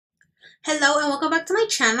Hello and welcome back to my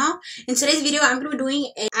channel. In today's video, I'm going to be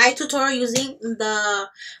doing an eye tutorial using the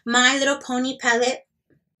My Little Pony palette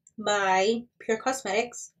by PUR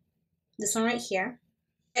Cosmetics. This one right here.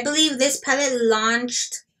 I believe this palette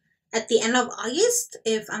launched at the end of August,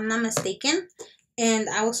 if I'm not mistaken. And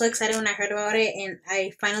I was so excited when I heard about it, and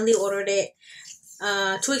I finally ordered it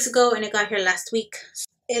 2 weeks ago, and it got here last week.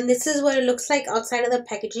 And this is what it looks like outside of the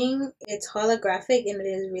packaging. It's holographic and it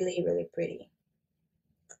is really, really pretty.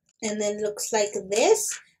 And then it looks like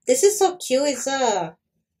this. This is so cute. It's the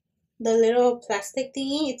little plastic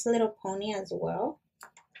thingy. It's a little pony as well.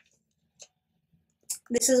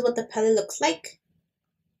 This is what the palette looks like.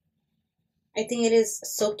 I think it is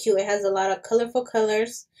so cute. It has a lot of colorful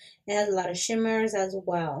colors. It has a lot of shimmers as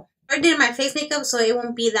well. I did my face makeup, so it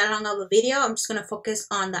won't be that long of a video. I'm just going to focus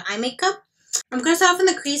on the eye makeup. I'm going to start off in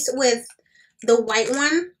the crease with the white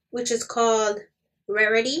one, which is called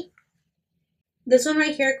Rarity. This one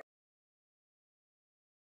right here.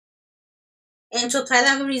 And to apply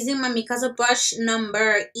that, I'm going to be using my Mikasa brush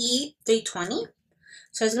number E320.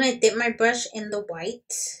 So I'm just going to dip my brush in the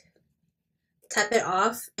white, tap it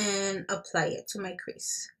off, and apply it to my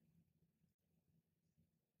crease.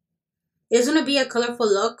 It's going to be a colorful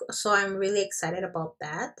look, so I'm really excited about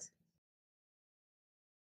that.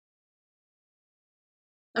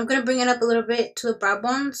 I'm going to bring it up a little bit to the brow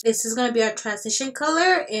bones. This is going to be our transition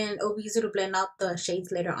color, and it'll be easy to blend out the shades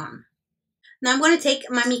later on. Now I'm going to take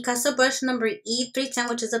my Mikasa brush number E310,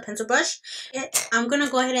 which is a pencil brush. I'm going to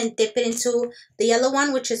go ahead and dip it into the yellow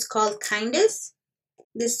one, which is called Kindness.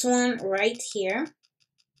 This one right here.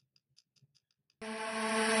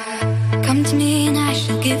 Come to me and I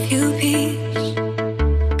shall give you peace.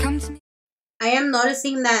 Come to me. I am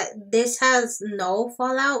noticing that this has no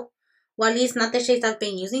fallout. Well, at least not the shades I've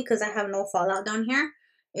been using, because I have no fallout down here.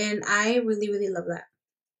 And I really, really love that.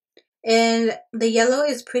 And the yellow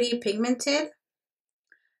is pretty pigmented.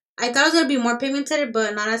 I thought it was going to be more pigmented,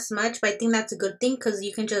 but not as much. But I think that's a good thing, because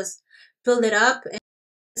you can just build it up. And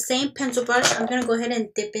the same pencil brush, I'm going to go ahead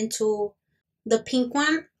and dip into the pink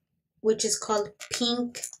one, which is called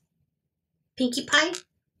Pinkie Pie.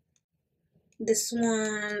 This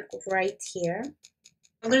one right here.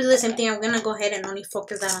 I'm going to do the same thing. I'm going to go ahead and only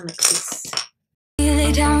focus that on the crease.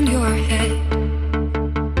 Lay down your head.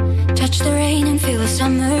 Touch the rain and feel the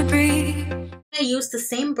summer breeze. I use the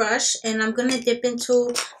same brush, and I'm gonna dip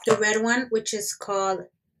into the red one, which is called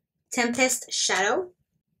Tempest Shadow.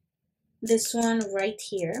 This one right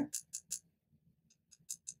here.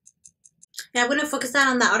 And I'm gonna focus that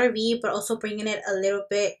on the outer V, but also bringing it a little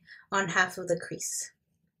bit on half of the crease.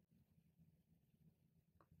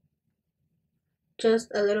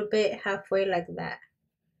 Just a little bit halfway like that.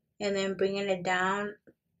 And then bringing it down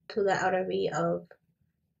to the outer V of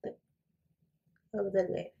the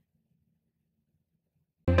lid.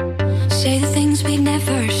 Say the things we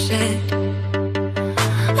never said.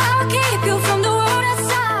 I'll keep you from the world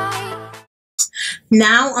outside.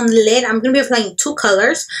 Now on the lid, I'm going to be applying two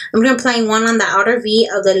colors. I'm going to be applying one on the outer V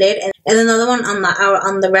of the lid and another one on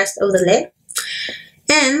the rest of the lid.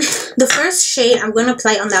 And the first shade I'm going to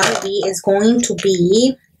apply on the outer V is going to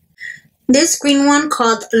be this green one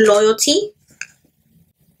called Loyalty.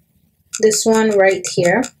 This one right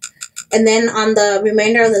here. And then on the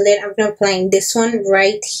remainder of the lid, I'm going to be applying this one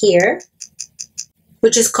right here,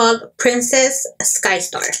 which is called Princess Sky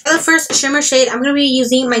Star. For the first shimmer shade, I'm going to be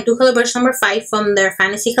using my Dew Color brush number 5 from their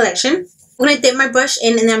Fantasy collection. I'm going to dip my brush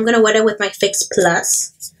in, and then I'm going to wet it with my Fix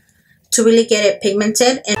Plus to really get it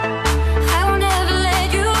pigmented. And I won't ever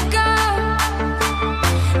let you go.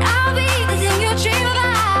 I'll be the thing you dream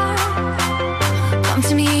about. Come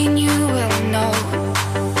to me and you will know.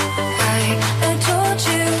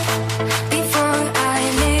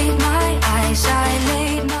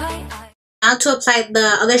 Now to apply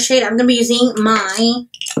the other shade, I'm going to be using my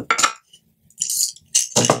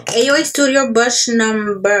AOA Studio brush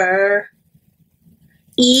number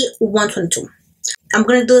E122. I'm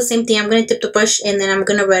going to do the same thing. I'm going to dip the brush and then I'm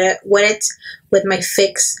going to wet it with my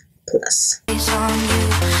Fix Plus.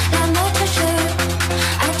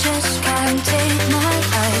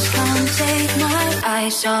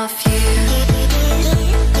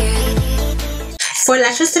 For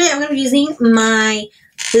lashes today, I'm going to be using my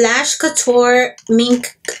Lash Couture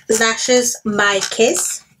Mink Lashes by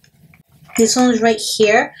Kiss. This one's right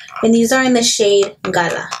here, and these are in the shade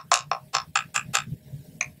Gala.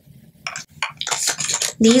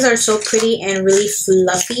 These are so pretty and really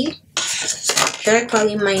fluffy. They're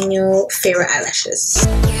probably my new favorite eyelashes.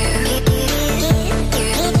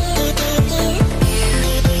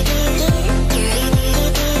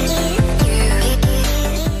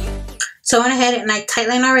 So I went ahead and I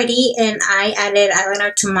tightlined already, and I added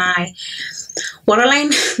eyeliner to my waterline.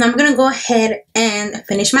 Now I'm going to go ahead and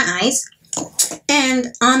finish my eyes.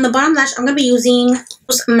 And on the bottom lash, I'm going to be using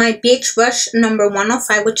my BH brush number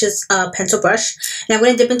 105, which is a pencil brush. And I'm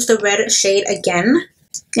going to dip into the red shade again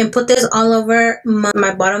and put this all over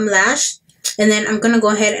my bottom lash. And then I'm going to go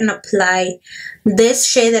ahead and apply this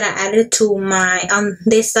shade that I added to my, on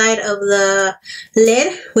this side of the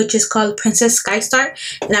lid, which is called Princess Sky Star.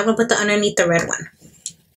 And I'm going to put that underneath the red one.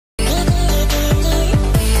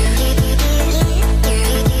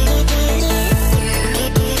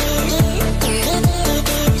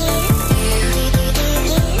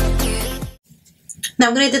 Now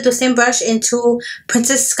I'm going to dip the same brush into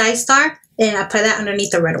Princess Sky Star and apply that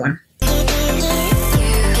underneath the red one.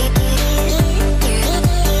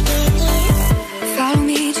 Follow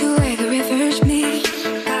me to where the rivers meet.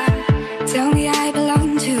 Tell me I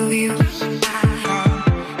belong to you.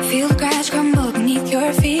 Feel the grass crumble beneath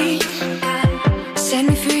your feet. Set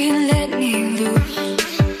me free and let me loose.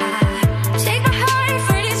 Take my heart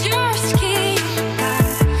for it is yours to keep.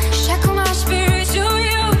 Shackle my spirit to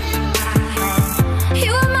you.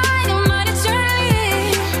 You are mine, oh mine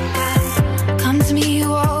eternally. Come to me,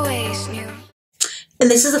 you always knew. And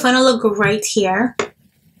this is the final look right here.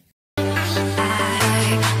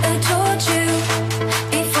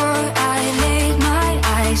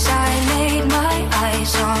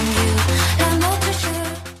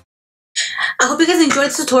 I hope you guys enjoyed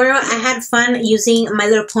this tutorial. I had fun using My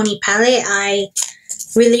Little Pony palette. I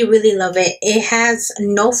really love it. It has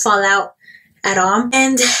no fallout at all.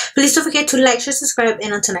 And please don't forget to like, share, subscribe,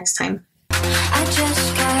 and until next time. I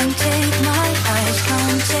just can't take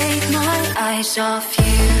my eyes off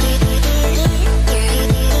you.